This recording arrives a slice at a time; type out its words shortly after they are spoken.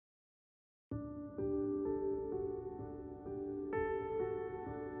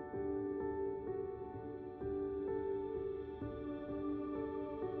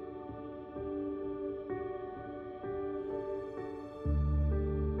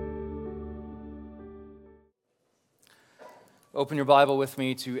Open your Bible with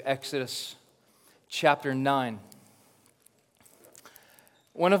me to Exodus chapter 9.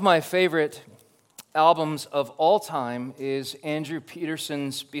 One of my favorite albums of all time is Andrew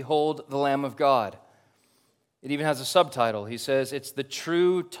Peterson's Behold the Lamb of God. It even has a subtitle. He says, it's the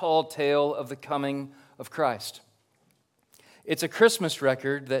true tall tale of the coming of Christ. It's a Christmas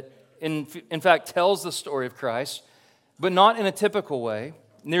record that in fact tells the story of Christ, but not in a typical way.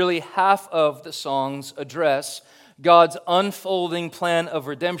 Nearly half of the songs address God's unfolding plan of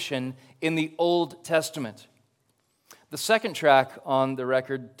redemption in the Old Testament. The second track on the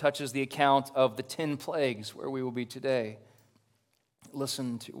record touches the account of the 10 plagues, where we will be today.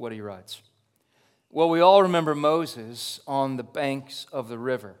 Listen to what he writes. Well, we all remember Moses on the banks of the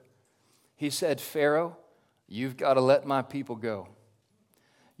river. He said, Pharaoh, you've got to let my people go.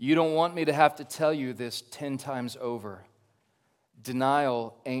 You don't want me to have to tell you this 10 times over.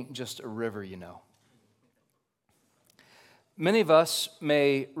 Denial ain't just a river, you know. Many of us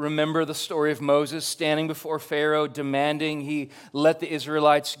may remember the story of Moses standing before Pharaoh demanding he let the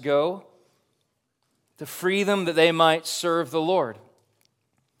Israelites go to free them that they might serve the Lord.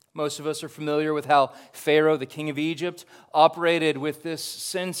 Most of us are familiar with how Pharaoh, the king of Egypt, operated with this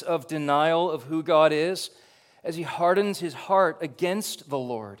sense of denial of who God is as he hardens his heart against the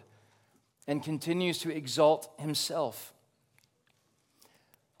Lord and continues to exalt himself.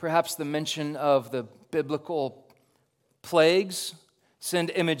 Perhaps the mention of the biblical plagues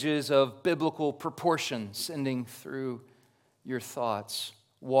send images of biblical proportion sending through your thoughts.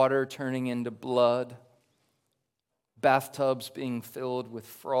 Water turning into blood, bathtubs being filled with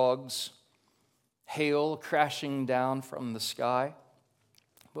frogs, hail crashing down from the sky.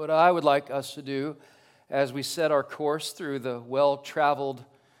 What I would like us to do as we set our course through the well-traveled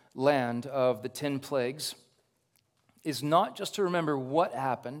land of the 10 plagues is not just to remember what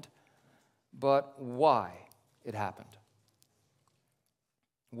happened, but why it happened.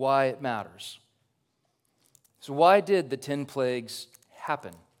 Why it matters. So why did the 10 plagues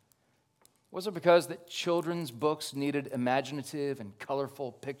happen? Was it because that children's books needed imaginative and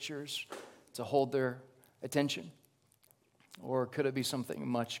colorful pictures to hold their attention? Or could it be something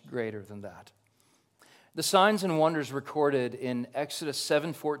much greater than that? The signs and wonders recorded in Exodus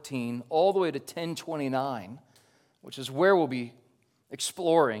 7:14 all the way to 10:29, which is where we'll be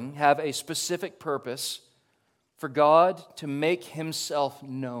exploring, have a specific purpose for God to make himself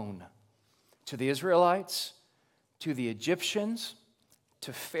known to the Israelites, to the Egyptians,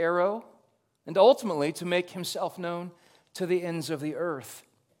 to Pharaoh, and ultimately to make himself known to the ends of the earth.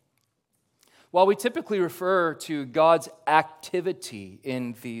 While we typically refer to God's activity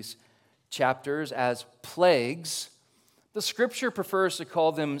in these chapters as plagues, the Scripture prefers to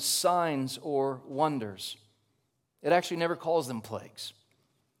call them signs or wonders. It actually never calls them plagues.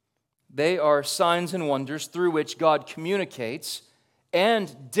 They are signs and wonders through which God communicates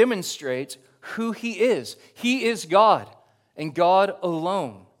and demonstrates who he is. He is God and God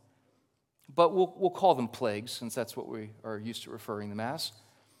alone. But we'll call them plagues since that's what we are used to referring them as.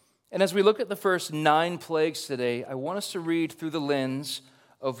 And as we look at the first 9 plagues today, I want us to read through the lens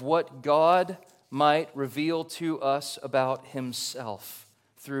of what God might reveal to us about himself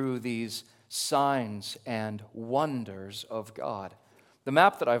through these signs and wonders of God. The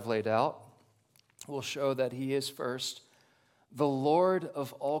map that I've laid out will show that he is first the Lord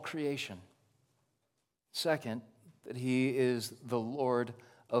of all creation. Second, that he is the Lord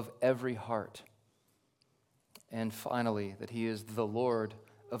of every heart. And finally, that he is the Lord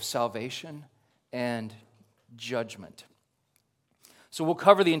of salvation and judgment. So we'll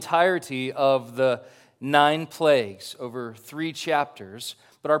cover the entirety of the 9 plagues over 3 chapters,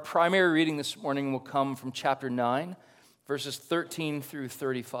 but our primary reading this morning will come from chapter 9, verses 13 through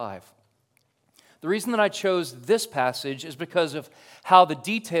 35. The reason that I chose this passage is because of how the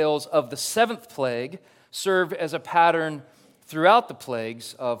details of the 7th plague serve as a pattern throughout the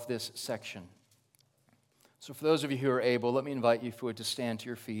plagues of this section. So for those of you who are able, let me invite you, if you would, to stand to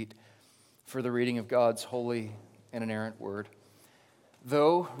your feet for the reading of God's holy and inerrant word.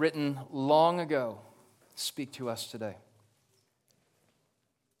 Though written long ago, speak to us today.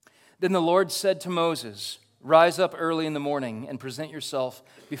 Then the Lord said to Moses, rise up early in the morning and present yourself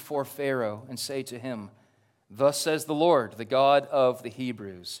before Pharaoh and say to him, thus says the Lord, the God of the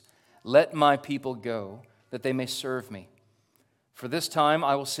Hebrews, let my people go, that they may serve me. For this time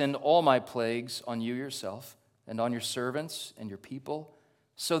I will send all my plagues on you yourself and on your servants and your people,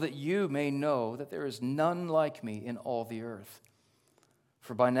 so that you may know that there is none like me in all the earth.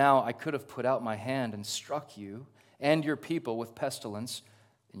 For by now I could have put out my hand and struck you and your people with pestilence,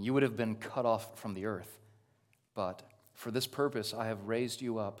 and you would have been cut off from the earth. But for this purpose I have raised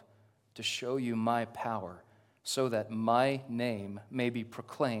you up, to show you my power, so that my name may be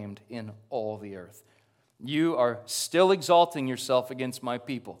proclaimed in all the earth. You are still exalting yourself against my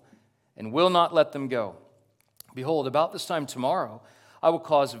people, and will not let them go. Behold, about this time tomorrow, I will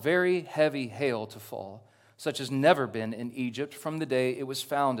cause very heavy hail to fall, such as never been in Egypt from the day it was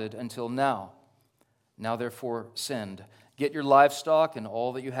founded until now. Now therefore send, get your livestock and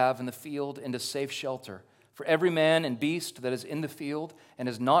all that you have in the field into safe shelter. For every man and beast that is in the field and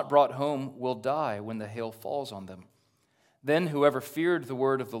is not brought home will die when the hail falls on them. Then whoever feared the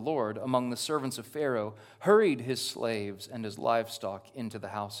word of the Lord among the servants of Pharaoh hurried his slaves and his livestock into the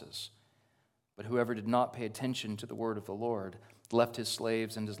houses. But whoever did not pay attention to the word of the Lord left his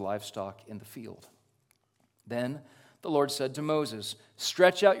slaves and his livestock in the field. Then the Lord said to Moses,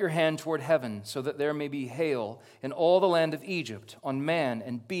 "Stretch out your hand toward heaven, so that there may be hail in all the land of Egypt, on man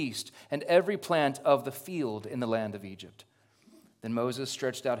and beast, and every plant of the field in the land of Egypt." Then Moses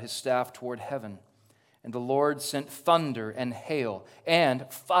stretched out his staff toward heaven, and the Lord sent thunder and hail,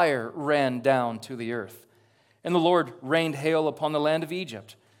 and fire ran down to the earth. And the Lord rained hail upon the land of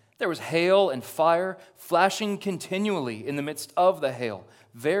Egypt. There was hail and fire flashing continually in the midst of the hail,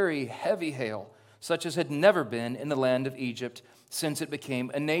 very heavy hail, such as had never been in the land of Egypt since it became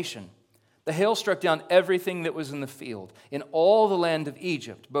a nation. The hail struck down everything that was in the field, in all the land of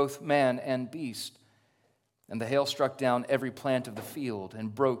Egypt, both man and beast. And the hail struck down every plant of the field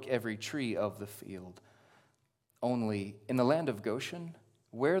and broke every tree of the field. Only in the land of Goshen,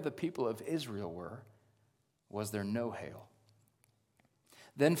 where the people of Israel were, was there no hail.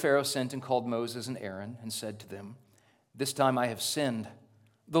 Then Pharaoh sent and called Moses and Aaron and said to them, "This time I have sinned.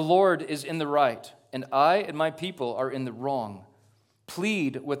 The Lord is in the right, and I and my people are in the wrong.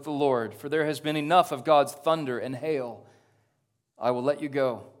 Plead with the Lord, for there has been enough of God's thunder and hail. I will let you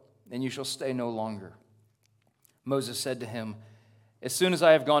go, and you shall stay no longer." Moses said to him, "As soon as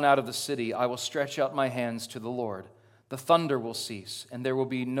I have gone out of the city, I will stretch out my hands to the Lord. The thunder will cease, and there will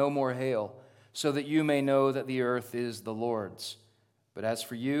be no more hail, so that you may know that the earth is the Lord's. But as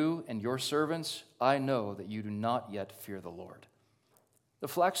for you and your servants, I know that you do not yet fear the Lord." The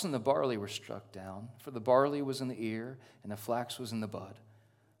flax and the barley were struck down, for the barley was in the ear, and the flax was in the bud.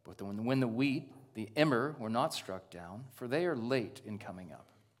 But when the wheat, the emmer, were not struck down, for they are late in coming up.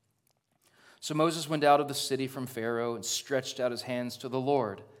 So Moses went out of the city from Pharaoh and stretched out his hands to the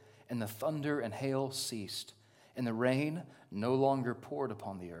Lord, and the thunder and hail ceased, and the rain no longer poured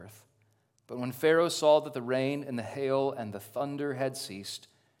upon the earth. But when Pharaoh saw that the rain and the hail and the thunder had ceased,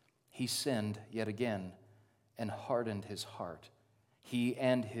 he sinned yet again and hardened his heart, he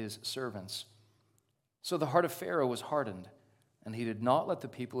and his servants. So the heart of Pharaoh was hardened, and he did not let the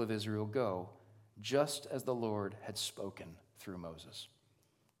people of Israel go, just as the Lord had spoken through Moses.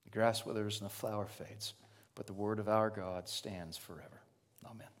 The grass withers and the flower fades, but the word of our God stands forever.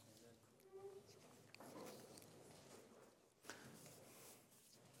 Amen.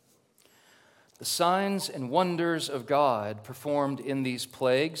 The signs and wonders of God performed in these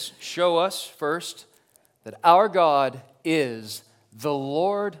plagues show us, first, that our God is the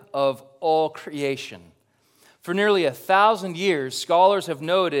Lord of all creation. For nearly 1,000 years, scholars have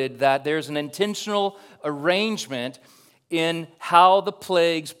noted that there's an intentional arrangement in how the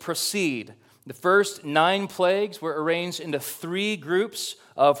plagues proceed. The first 9 plagues were arranged into 3 groups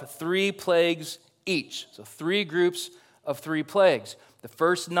of 3 plagues each. So 3 groups of 3 plagues. The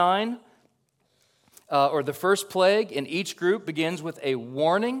first 9, the first plague in each group begins with a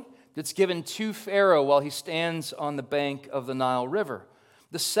warning that's given to Pharaoh while he stands on the bank of the Nile River.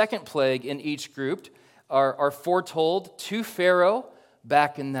 The second plague in each group are foretold to Pharaoh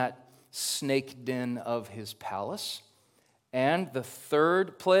back in that snake den of his palace. And the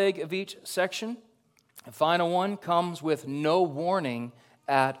third plague of each section, the final one, comes with no warning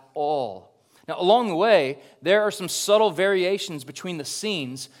at all. Now, along the way, there are some subtle variations between the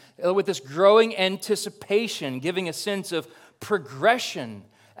scenes with this growing anticipation, giving a sense of progression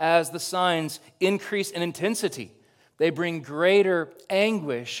as the signs increase in intensity. They bring greater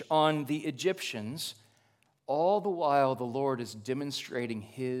anguish on the Egyptians. All the while, the Lord is demonstrating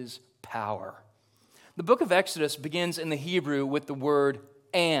his power. The book of Exodus begins in the Hebrew with the word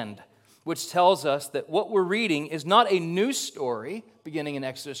 "and," which tells us that what we're reading is not a new story beginning in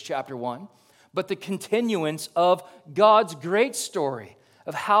Exodus chapter 1, but the continuance of God's great story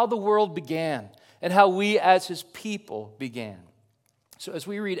of how the world began and how we as his people began. So as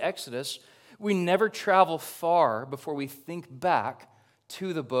we read Exodus, we never travel far before we think back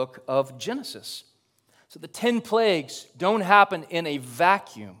to the book of Genesis. So the 10 plagues don't happen in a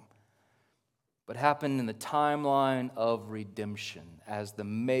vacuum, but happen in the timeline of redemption as the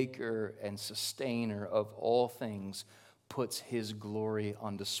maker and sustainer of all things puts his glory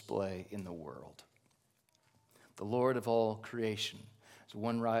on display in the world. the Lord of all creation. As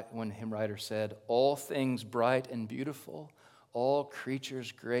one hymn writer said, all things bright and beautiful, all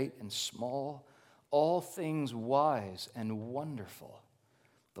creatures great and small, all things wise and wonderful,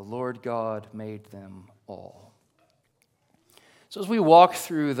 the Lord God made them all. So as we walk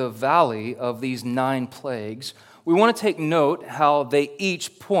through the valley of these 9 plagues, we want to take note how they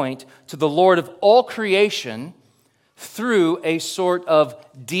each point to the Lord of all creation through a sort of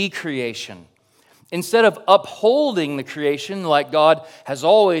decreation. Instead of upholding the creation like God has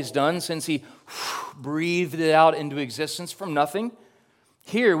always done since He breathed it out into existence from nothing,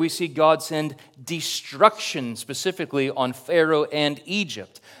 here we see God send destruction specifically on Pharaoh and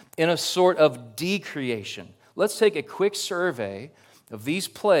Egypt in a sort of decreation. Let's take a quick survey of these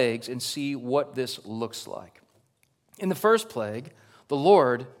plagues and see what this looks like. In the first plague, the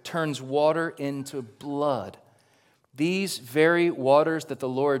Lord turns water into blood. These very waters that the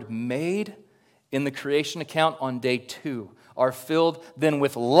Lord made in the creation account on day 2 are filled then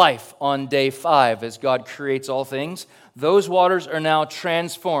with life on day 5 as God creates all things. Those waters are now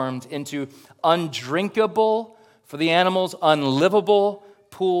transformed into undrinkable, for the animals, unlivable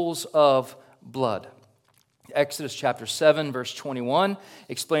pools of blood. Exodus chapter 7, verse 21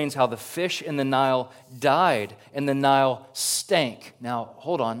 explains how the fish in the Nile died and the Nile stank. Now,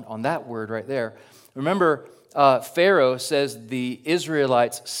 hold on that word right there. Remember, Pharaoh says the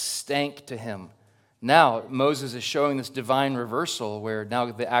Israelites stank to him. Now, Moses is showing this divine reversal where now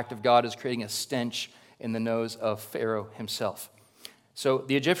the act of God is creating a stench in the nose of Pharaoh himself. So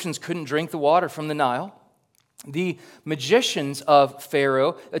the Egyptians couldn't drink the water from the Nile. The magicians of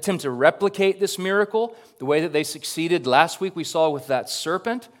Pharaoh attempt to replicate this miracle the way that they succeeded last week we saw with that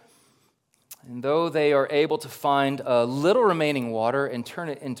serpent. And though they are able to find a little remaining water and turn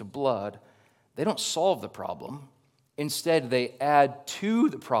it into blood, they don't solve the problem. Instead, they add to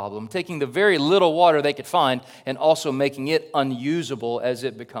the problem, taking the very little water they could find and also making it unusable as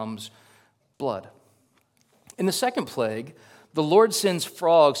it becomes blood. In the second plague, the Lord sends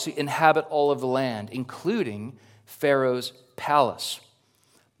frogs to inhabit all of the land, including Pharaoh's palace.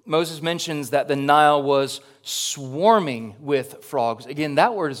 Moses mentions that the Nile was swarming with frogs. Again,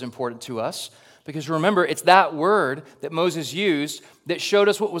 that word is important to us because remember, it's that word that Moses used that showed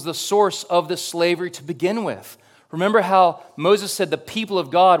us what was the source of the slavery to begin with. Remember how Moses said the people of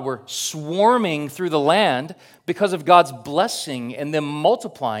God were swarming through the land because of God's blessing and them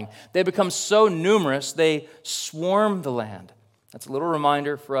multiplying. They become so numerous, they swarm the land. That's a little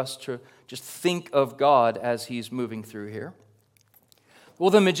reminder for us to just think of God as He's moving through here. Well,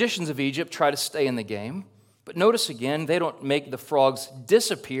 the magicians of Egypt try to stay in the game, but notice again, they don't make the frogs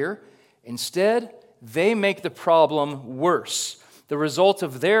disappear. Instead, they make the problem worse. The result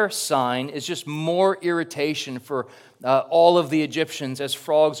of their sign is just more irritation for all of the Egyptians as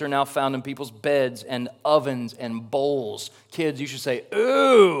frogs are now found in people's beds and ovens and bowls. Kids, you should say,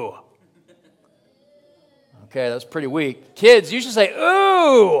 ooh. Okay, that's pretty weak. Kids, you should say,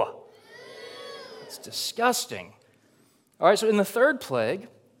 ooh. It's disgusting. All right, so in the third plague,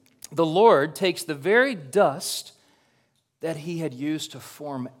 the Lord takes the very dust that He had used to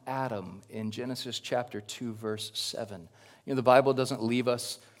form Adam in Genesis chapter 2, verse 7. You know, the Bible doesn't leave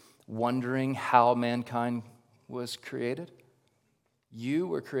us wondering how mankind was created. You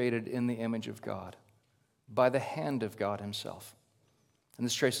were created in the image of God, by the hand of God Himself. And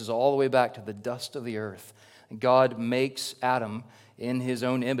this traces all the way back to the dust of the earth. And God makes Adam in His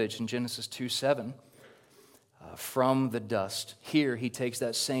own image in Genesis 2:7 from the dust. Here He takes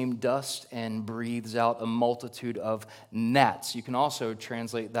that same dust and breathes out a multitude of gnats. You can also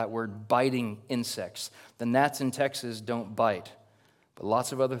translate that word biting insects. The gnats in Texas don't bite, but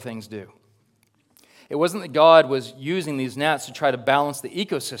lots of other things do. It wasn't that God was using these gnats to try to balance the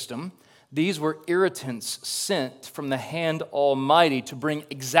ecosystem. These were irritants sent from the hand Almighty to bring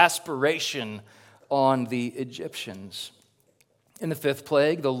exasperation on the Egyptians. In the fifth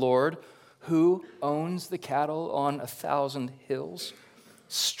plague, the Lord, who owns the cattle on 1,000 hills,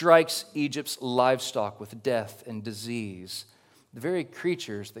 strikes Egypt's livestock with death and disease, the very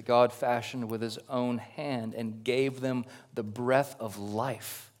creatures that God fashioned with His own hand and gave them the breath of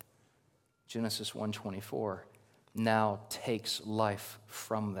life. Genesis 1:24 now takes life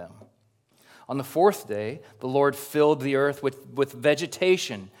from them. On the fourth day, the Lord filled the earth with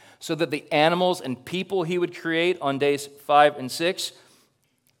vegetation so that the animals and people He would create on days 5 and 6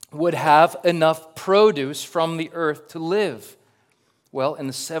 would have enough produce from the earth to live. Well, in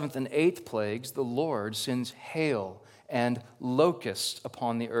the seventh and eighth plagues, the Lord sends hail and locusts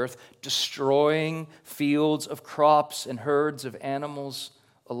upon the earth, destroying fields of crops and herds of animals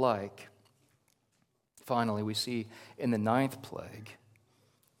alike. Finally, we see in the ninth plague,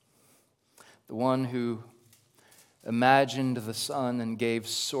 the one who imagined the sun and gave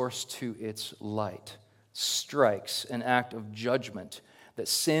source to its light, strikes an act of judgment that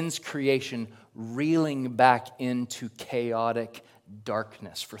sends creation reeling back into chaotic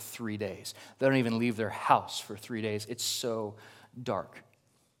darkness for 3 days. They don't even leave their house for 3 days. It's so dark.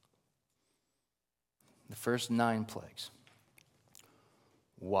 The first 9 plagues.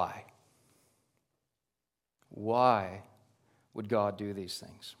 Why? Why would God do these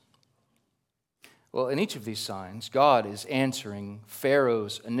things? Well, in each of these signs, God is answering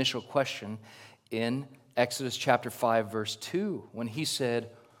Pharaoh's initial question in Exodus chapter 5, verse 2, when he said,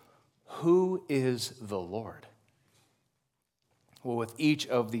 "Who is the Lord?" Well, with each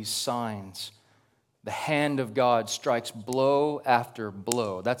of these signs, the hand of God strikes blow after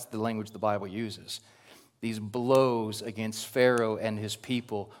blow. That's the language the Bible uses. These blows against Pharaoh and his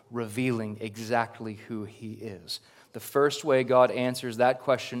people, revealing exactly who he is. The first way God answers that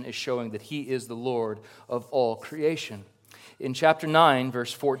question is showing that he is the Lord of all creation. In chapter 9,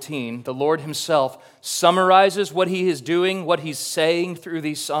 verse 14, the Lord himself summarizes what he is doing, what he's saying through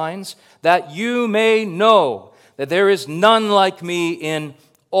these signs, that you may know that there is none like me in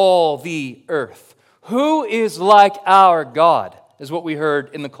all the earth. Who is like our God, is what we heard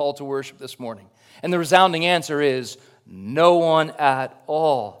in the call to worship this morning. And the resounding answer is, no one at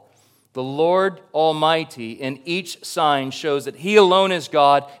all. The Lord Almighty in each sign shows that he alone is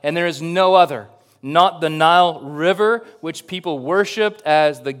God and there is no other. Not the Nile River, which people worshipped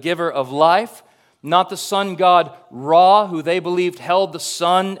as the giver of life. Not the sun god Ra, who they believed held the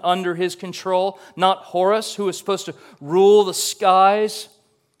sun under his control. Not Horus, who was supposed to rule the skies.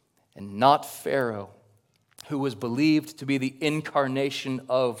 And not Pharaoh, who was believed to be the incarnation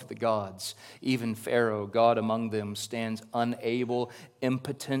of the gods. Even Pharaoh, God among them, stands unable,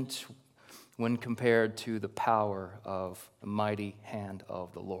 impotent, when compared to the power of the mighty hand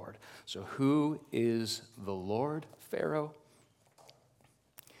of the Lord. So who is the Lord, Pharaoh?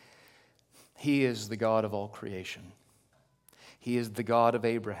 He is the God of all creation. He is the God of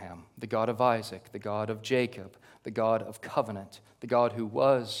Abraham, the God of Isaac, the God of Jacob, the God of covenant, the God who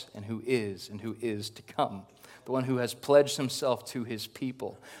was and who is to come. The one who has pledged himself to his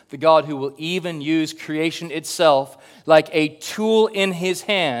people. The God who will even use creation itself like a tool in his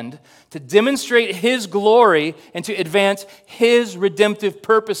hand to demonstrate his glory and to advance his redemptive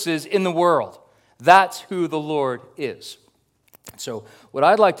purposes in the world. That's who the Lord is. So what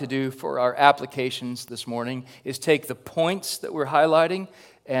I'd like to do for our applications this morning is take the points that we're highlighting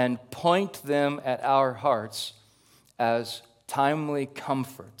and point them at our hearts as timely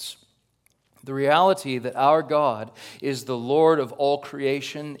comforts. The reality that our God is the Lord of all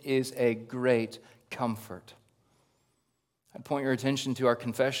creation is a great comfort. I'd point your attention to our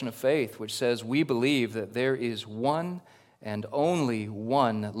confession of faith, which says we believe that there is one and only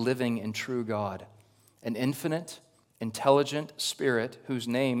one living and true God, an infinite, intelligent spirit whose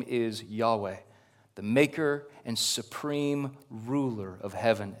name is Yahweh, the maker and supreme ruler of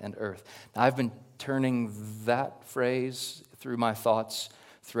heaven and earth. Now, I've been turning that phrase through my thoughts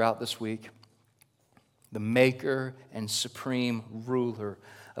throughout this week. The maker and supreme ruler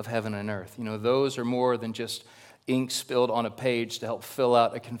of heaven and earth. You know, those are more than just ink spilled on a page to help fill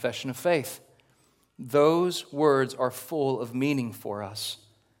out a confession of faith. Those words are full of meaning for us.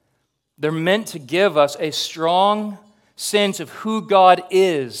 They're meant to give us a strong sense of who God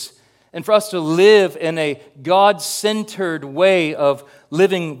is and for us to live in a God-centered way of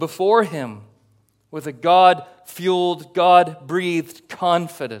living before Him with a God-fueled, God-breathed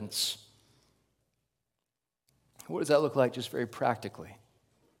confidence. What does that look like just very practically?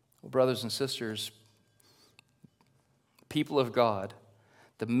 Well, brothers and sisters, people of God,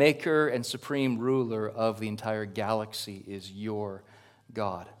 the maker and supreme ruler of the entire galaxy is your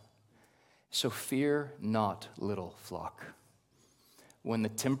God. So fear not, little flock. When the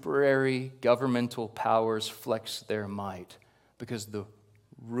temporary governmental powers flex their might, because the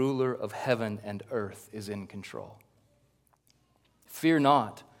ruler of heaven and earth is in control. Fear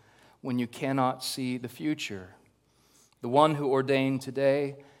not when you cannot see the future. The one who ordained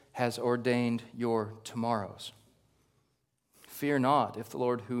today has ordained your tomorrows. Fear not if the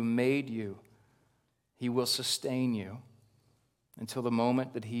Lord who made you, He will sustain you until the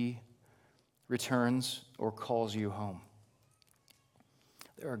moment that He returns or calls you home.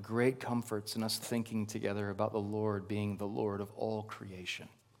 There are great comforts in us thinking together about the Lord being the Lord of all creation.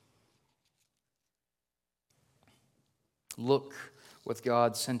 Look with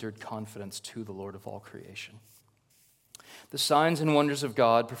God-centered confidence to the Lord of all creation. The signs and wonders of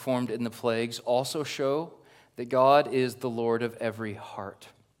God performed in the plagues also show that God is the Lord of every heart.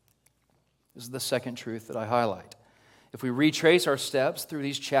 This is the second truth that I highlight. If we retrace our steps through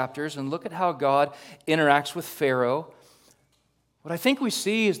these chapters and look at how God interacts with Pharaoh, what I think we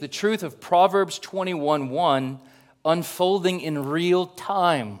see is the truth of Proverbs 21:1 unfolding in real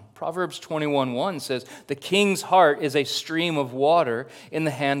time. Proverbs 21:1 says, "The king's heart is a stream of water in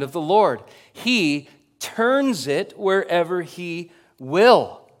the hand of the Lord. He turns it wherever he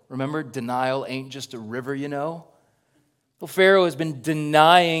will." Remember, denial ain't just a river, you know. Well, Pharaoh has been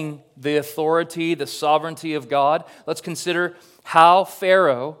denying the authority, the sovereignty of God. Let's consider how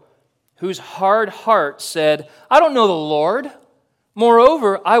Pharaoh, whose hard heart said, "I don't know the Lord.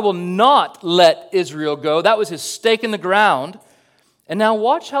 Moreover, I will not let Israel go." That was his stake in the ground. And now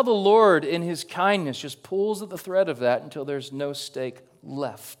watch how the Lord, in his kindness, just pulls at the thread of that until there's no stake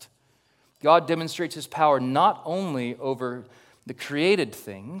left. God demonstrates his power not only over the created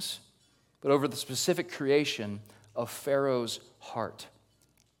things, but over the specific creation of Pharaoh's heart.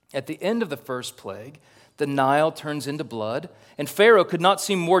 At the end of the first plague, the Nile turns into blood, and Pharaoh could not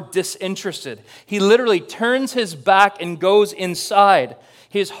seem more disinterested. He literally turns his back and goes inside,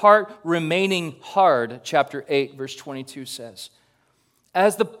 his heart remaining hard, chapter 8, verse 22 says.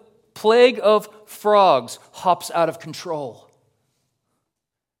 As the plague of frogs hops out of control.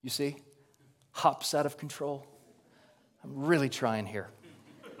 You see? Hops out of control. I'm really trying here.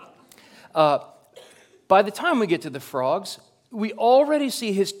 By the time we get to the frogs, we already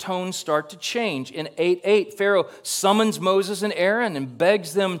see his tone start to change. In 8:8, Pharaoh summons Moses and Aaron and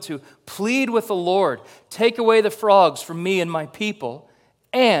begs them to plead with the Lord, "Take away the frogs from me and my people."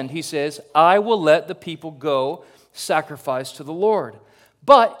 And he says, "I will let the people go sacrifice to the Lord."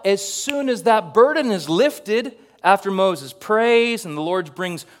 But as soon as that burden is lifted, after Moses prays and the Lord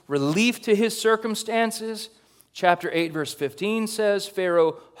brings relief to his circumstances, chapter 8, verse 15 says,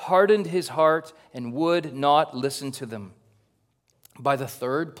 Pharaoh hardened his heart and would not listen to them. By the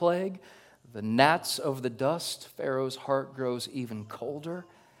third plague, the gnats of the dust, Pharaoh's heart grows even colder.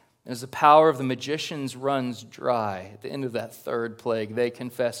 And as the power of the magicians runs dry, at the end of that third plague, they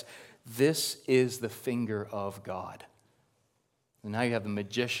confess, "This is the finger of God." And now you have the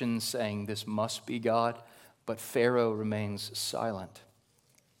magicians saying, "This must be God," but Pharaoh remains silent.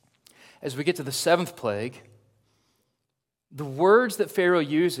 As we get to the seventh plague, the words that Pharaoh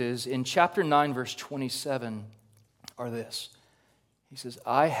uses in chapter 9, verse 27 are this. He says,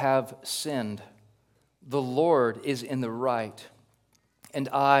 "I have sinned. The Lord is in the right, and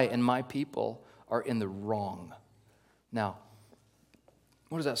I and my people are in the wrong." Now,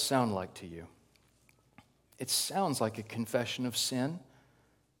 what does that sound like to you? It sounds like a confession of sin,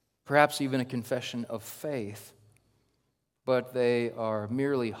 perhaps even a confession of faith, but they are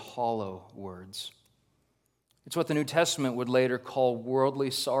merely hollow words. It's what the New Testament would later call worldly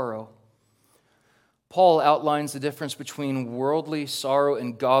sorrow. Paul outlines the difference between worldly sorrow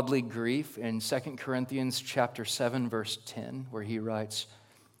and godly grief in 2 Corinthians chapter 7, verse 10, where he writes,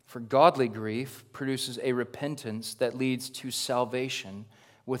 "For godly grief produces a repentance that leads to salvation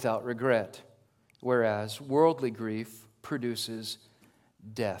without regret, whereas worldly grief produces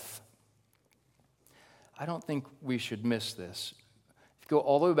death." I don't think we should miss this. If you go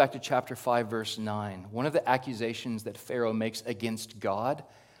all the way back to chapter 5, verse 9, one of the accusations that Pharaoh makes against God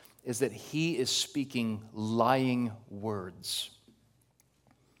is that he is speaking lying words.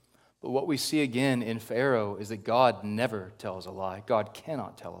 But what we see again in Pharaoh is that God never tells a lie. God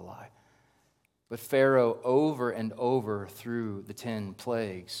cannot tell a lie. But Pharaoh, over and over through the 10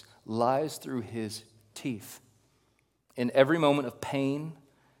 plagues, lies through his teeth in every moment of pain.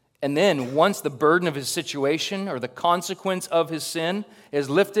 And then once the burden of his situation or the consequence of his sin is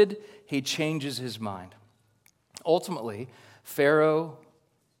lifted, he changes his mind. Ultimately, Pharaoh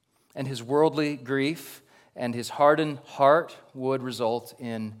and his worldly grief and his hardened heart would result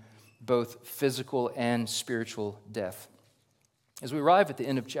in both physical and spiritual death. As we arrive at the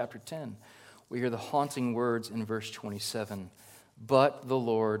end of chapter 10, we hear the haunting words in verse 27, "But the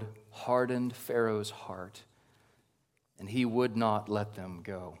Lord hardened Pharaoh's heart, and he would not let them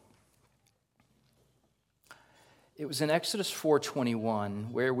go." It was in Exodus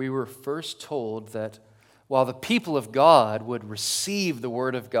 4:21 where we were first told that while the people of God would receive the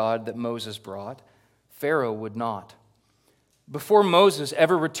word of God that Moses brought, Pharaoh would not. Before Moses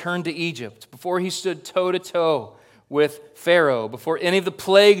ever returned to Egypt, before he stood toe-to-toe with Pharaoh, before any of the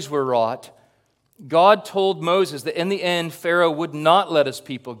plagues were wrought, God told Moses that in the end, Pharaoh would not let his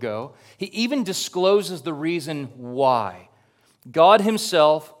people go. He even discloses the reason why. God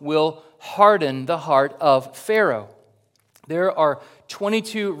himself will harden the heart of Pharaoh. There are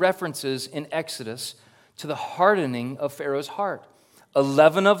 22 references in Exodus to the hardening of Pharaoh's heart.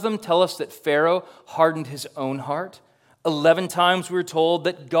 11 of them tell us that Pharaoh hardened his own heart. 11 times we're told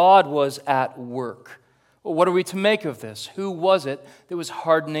that God was at work. Well, what are we to make of this? Who was it that was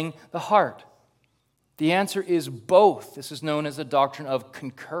hardening the heart? The answer is both. This is known as the doctrine of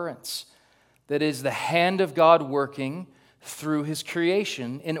concurrence. That is the hand of God working through His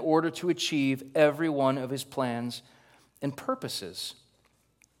creation in order to achieve every one of His plans and purposes.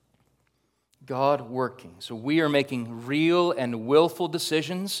 God working. So we are making real and willful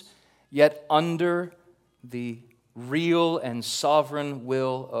decisions, yet under the real and sovereign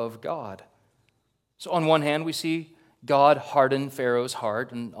will of God. So on one hand, we see God harden Pharaoh's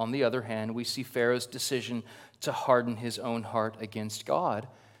heart, and on the other hand, we see Pharaoh's decision to harden his own heart against God,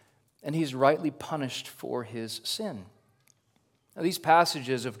 and he's rightly punished for his sin. Now, these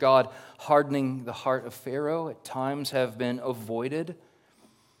passages of God hardening the heart of Pharaoh at times have been avoided.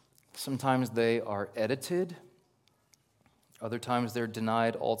 Sometimes they are edited. Other times they're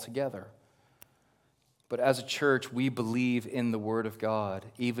denied altogether. But as a church, we believe in the Word of God,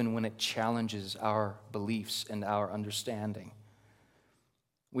 even when it challenges our beliefs and our understanding.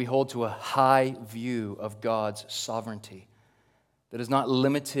 We hold to a high view of God's sovereignty that is not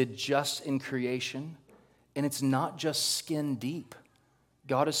limited just in creation, and it's not just skin deep.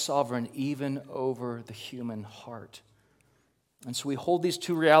 God is sovereign even over the human heart. And so we hold these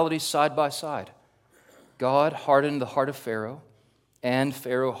two realities side by side. God hardened the heart of Pharaoh, and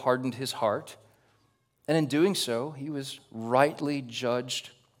Pharaoh hardened his heart. And in doing so, he was rightly judged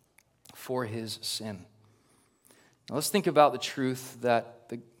for his sin. Now let's think about the truth that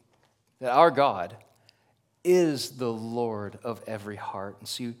our God is the Lord of every heart, and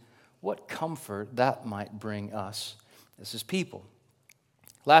see what comfort that might bring us as His people.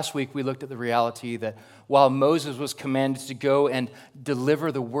 Last week, we looked at the reality that while Moses was commanded to go and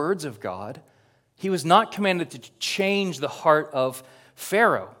deliver the words of God, he was not commanded to change the heart of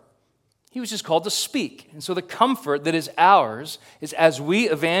Pharaoh. He was just called to speak. And so the comfort that is ours is as we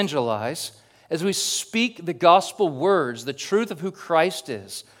evangelize, as we speak the gospel words, the truth of who Christ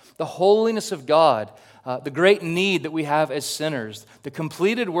is, the holiness of God, the great need that we have as sinners, the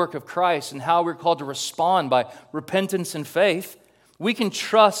completed work of Christ, and how we're called to respond by repentance and faith, we can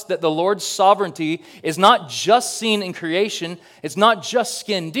trust that the Lord's sovereignty is not just seen in creation, it's not just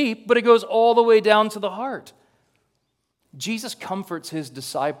skin deep, but it goes all the way down to the heart. Jesus comforts His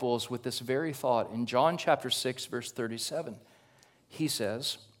disciples with this very thought in John chapter 6, verse 37. He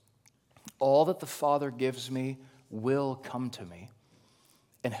says, "All that the Father gives me will come to me,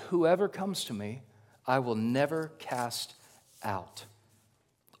 and whoever comes to me, I will never cast out."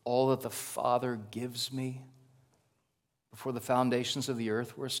 All that the Father gives me before the foundations of the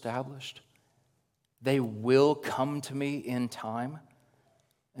earth were established, they will come to me in time.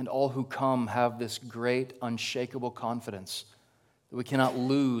 And all who come have this great, unshakable confidence that we cannot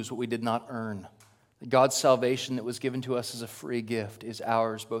lose what we did not earn. That God's salvation that was given to us as a free gift is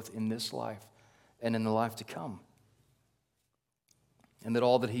ours both in this life and in the life to come. And that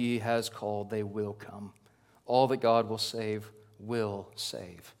all that He has called, they will come. All that God will save.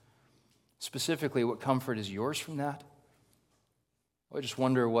 Specifically, what comfort is yours from that? I just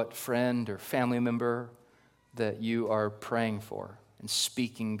wonder what friend or family member that you are praying for and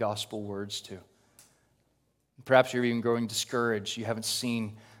speaking gospel words to. Perhaps you're even growing discouraged. You haven't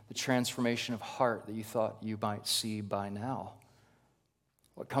seen the transformation of heart that you thought you might see by now.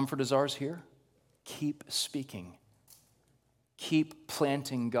 What comfort is ours here? Keep speaking. Keep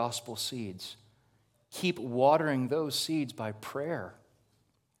planting gospel seeds. Keep watering those seeds by prayer.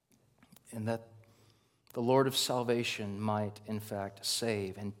 And that the Lord of salvation might, in fact,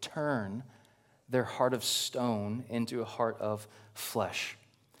 save and turn their heart of stone into a heart of flesh.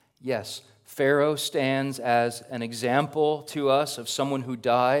 Yes, Pharaoh stands as an example to us of someone who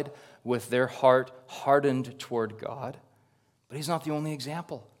died with their heart hardened toward God, but he's not the only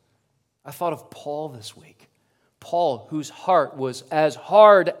example. I thought of Paul this week. Paul, whose heart was as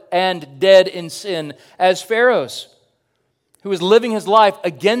hard and dead in sin as Pharaoh's, who was living his life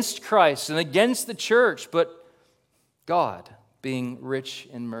against Christ and against the church, but God, being rich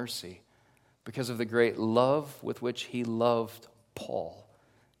in mercy, because of the great love with which He loved Paul,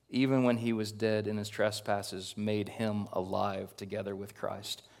 even when he was dead in his trespasses, made him alive together with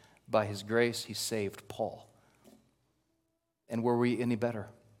Christ. By His grace, He saved Paul. And were we any better?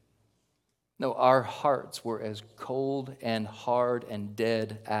 No, our hearts were as cold and hard and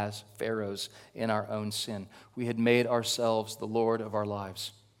dead as Pharaoh's in our own sin. We had made ourselves the Lord of our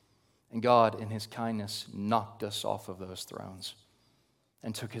lives. And God, in His kindness, knocked us off of those thrones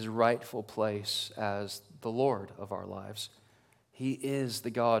and took His rightful place as the Lord of our lives. He is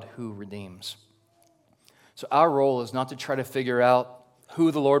the God who redeems. So our role is not to try to figure out who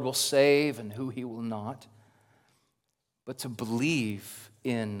the Lord will save and who He will not, but to believe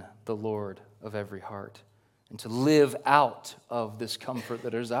in the Lord of every heart, and to live out of this comfort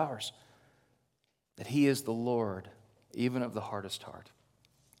that is ours. That He is the Lord, even of the hardest heart.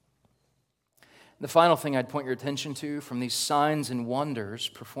 The final thing I'd point your attention to from these signs and wonders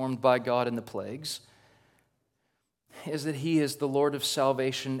performed by God in the plagues is that He is the Lord of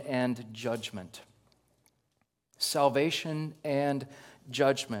salvation and judgment. Salvation and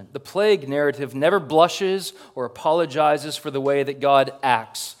judgment. The plague narrative never blushes or apologizes for the way that God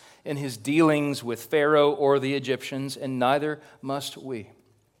acts in His dealings with Pharaoh or the Egyptians, and neither must we.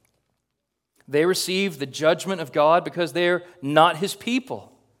 They receive the judgment of God because they're not His people.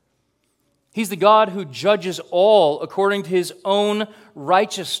 He's the God who judges all according to His own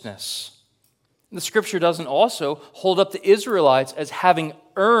righteousness. The Scripture doesn't also hold up the Israelites as having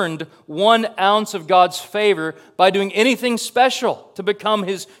earned 1 ounce of God's favor by doing anything special to become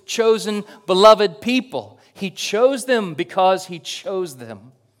His chosen, beloved people. He chose them because He chose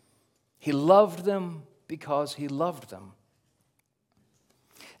them. He loved them because He loved them.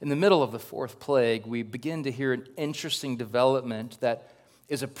 In the middle of the 4th plague, we begin to hear an interesting development that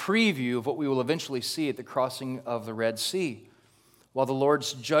is a preview of what we will eventually see at the crossing of the Red Sea. While the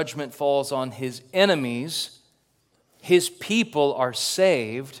Lord's judgment falls on His enemies, His people are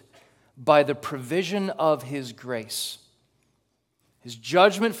saved by the provision of His grace. His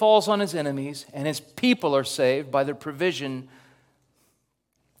judgment falls on His enemies, and His people are saved by the provision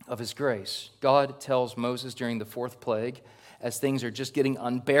of His grace. God tells Moses during the 4th plague, as things are just getting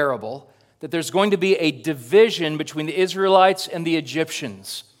unbearable, that there's going to be a division between the Israelites and the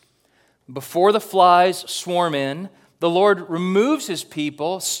Egyptians. Before the flies swarm in, the Lord removes His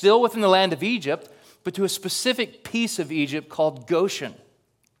people, still within the land of Egypt, but to a specific piece of Egypt called Goshen.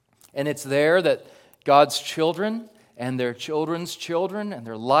 And it's there that God's children and their children's children and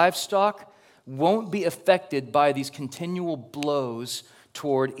their livestock won't be affected by these continual blows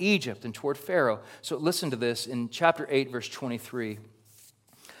toward Egypt and toward Pharaoh. So listen to this in chapter 8, verse 23.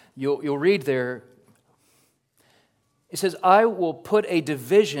 You'll read there, it says, I will put a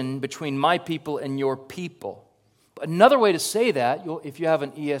division between my people and your people. Another way to say that, if you have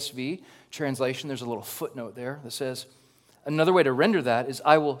an ESV translation, there's a little footnote there that says, another way to render that is,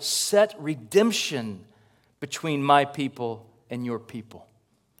 I will set redemption between my people and your people.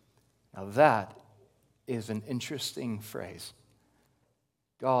 Now that is an interesting phrase.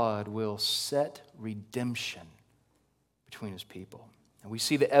 God will set redemption between His people. And we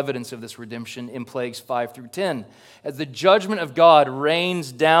see the evidence of this redemption in plagues 5 through 10. As the judgment of God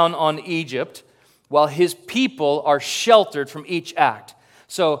rains down on Egypt, while His people are sheltered from each act.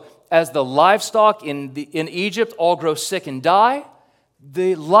 So as the livestock in Egypt all grow sick and die,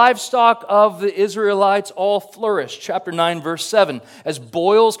 the livestock of the Israelites all flourish. Chapter 9, verse 7. As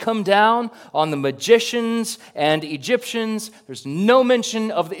boils come down on the magicians and Egyptians, there's no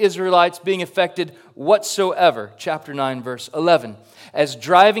mention of the Israelites being affected whatsoever. Chapter 9, verse 11. As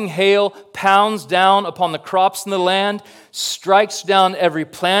driving hail pounds down upon the crops in the land, strikes down every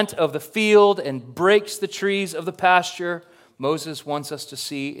plant of the field, and breaks the trees of the pasture, Moses wants us to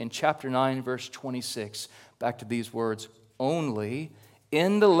see in chapter 9, verse 26, back to these words, only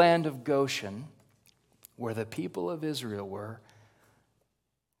in the land of Goshen, where the people of Israel were,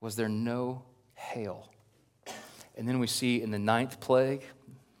 was there no hail. And then we see in the 9th plague,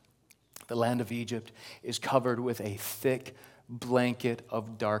 the land of Egypt is covered with a thick blanket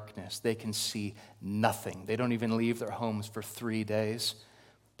of darkness. They can see nothing. They don't even leave their homes for 3 days.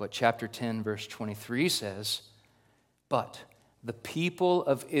 But chapter 10, verse 23 says, but the people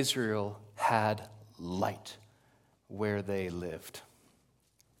of Israel had light where they lived.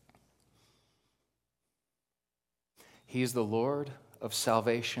 He is the Lord of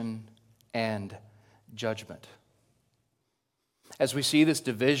salvation and judgment. As we see this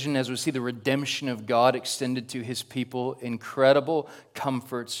division, as we see the redemption of God extended to His people, incredible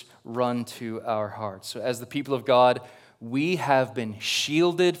comforts run to our hearts. So as the people of God, we have been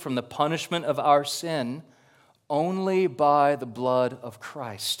shielded from the punishment of our sin only by the blood of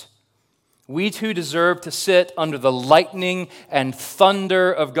Christ. We too deserve to sit under the lightning and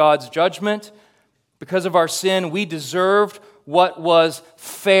thunder of God's judgment. Because of our sin, we deserved what was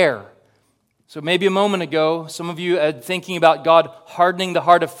fair. So maybe a moment ago, some of you, thinking about God hardening the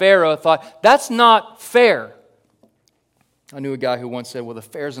heart of Pharaoh, thought, that's not fair. I knew a guy who once said, well, the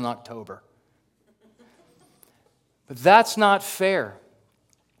fair's in October. But that's not fair.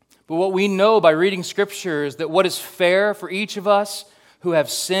 But what we know by reading Scripture is that what is fair for each of us who have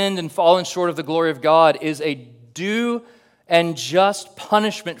sinned and fallen short of the glory of God is a due and just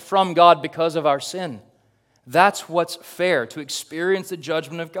punishment from God because of our sin. That's what's fair, to experience the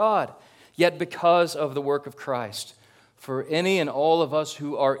judgment of God. Yet because of the work of Christ, for any and all of us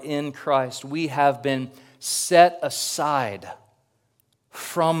who are in Christ, we have been set aside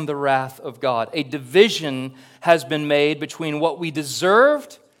from the wrath of God. A division has been made between what we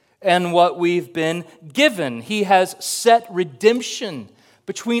deserved and what we've been given. He has set redemption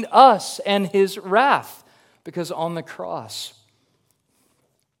between us and his wrath, because on the cross,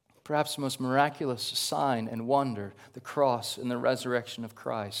 perhaps the most miraculous sign and wonder, the cross and the resurrection of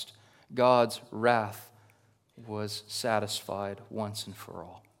Christ, God's wrath was satisfied once and for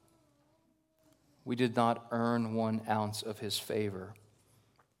all. We did not earn 1 ounce of his favor.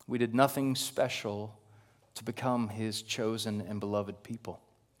 We did nothing special to become his chosen and beloved people.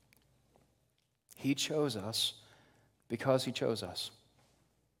 He chose us because he chose us.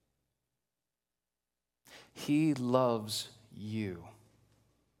 He loves you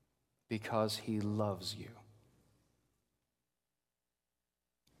because he loves you.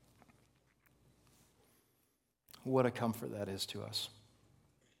 What a comfort that is to us.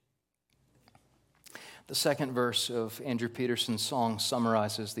 The second verse of Andrew Peterson's song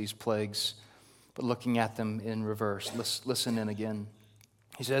summarizes these plagues, but looking at them in reverse. Listen in again.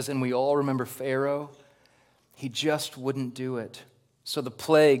 He says, "And we all remember Pharaoh. He just wouldn't do it. So the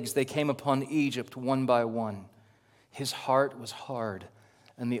plagues, they came upon Egypt one by one. His heart was hard,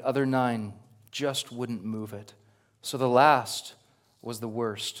 and the other 9 just wouldn't move it. So the last was the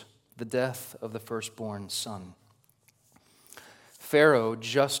worst, the death of the firstborn son." Pharaoh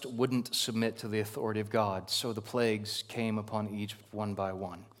just wouldn't submit to the authority of God, so the plagues came upon Egypt one by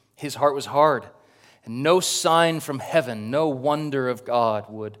one. His heart was hard, and no sign from heaven, no wonder of God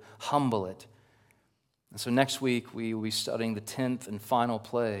would humble it. And so next week we will be studying the 10th and final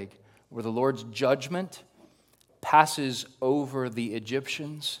plague, where the Lord's judgment passes over the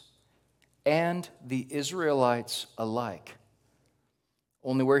Egyptians and the Israelites alike.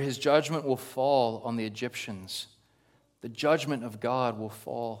 Only where his judgment will fall on the Egyptians, the judgment of God will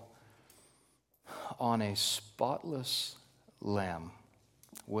fall on a spotless lamb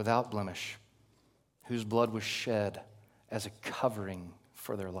without blemish, whose blood was shed as a covering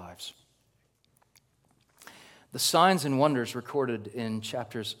for their lives. The signs and wonders recorded in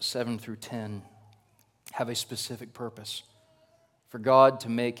chapters 7 through 10 have a specific purpose: for God to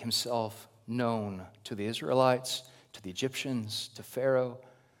make himself known to the Israelites, to the Egyptians, to Pharaoh,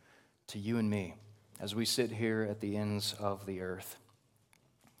 to you and me, as we sit here at the ends of the earth.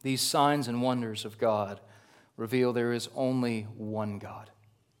 These signs and wonders of God reveal there is only one God.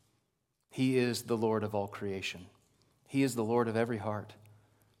 He is the Lord of all creation. He is the Lord of every heart.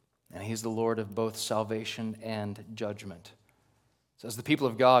 And he is the Lord of both salvation and judgment. So as the people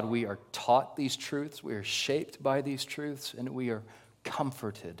of God, we are taught these truths, we are shaped by these truths, and we are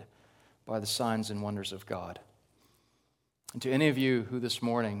comforted by the signs and wonders of God. And to any of you who this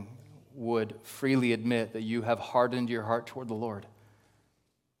morning would freely admit that you have hardened your heart toward the Lord,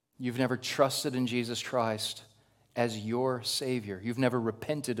 you've never trusted in Jesus Christ as your Savior, you've never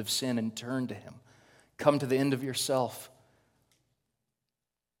repented of sin and turned to him, come to the end of yourself,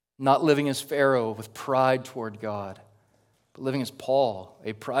 not living as Pharaoh with pride toward God, but living as Paul,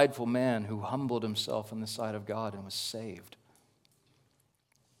 a prideful man who humbled himself in the sight of God and was saved.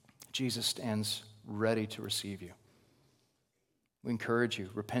 Jesus stands ready to receive you. We encourage you,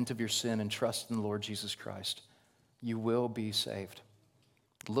 repent of your sin and trust in the Lord Jesus Christ. You will be saved.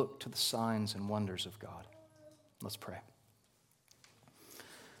 Look to the signs and wonders of God. Let's pray.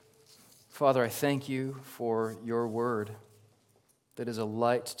 Father, I thank you for your word that is a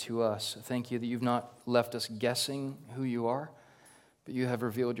light to us. I thank you that you've not left us guessing who you are, but you have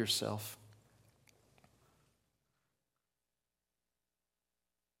revealed yourself.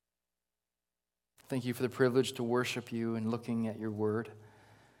 Thank you for the privilege to worship you and looking at your word.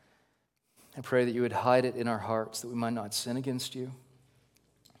 I pray that you would hide it in our hearts, that we might not sin against you.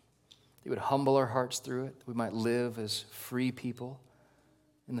 That you would humble our hearts through it, that we might live as free people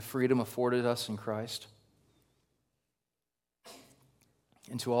in the freedom afforded us in Christ.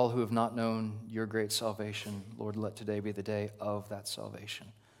 And to all who have not known your great salvation, Lord, let today be the day of that salvation.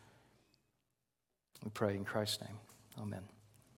 We pray in Christ's name. Amen.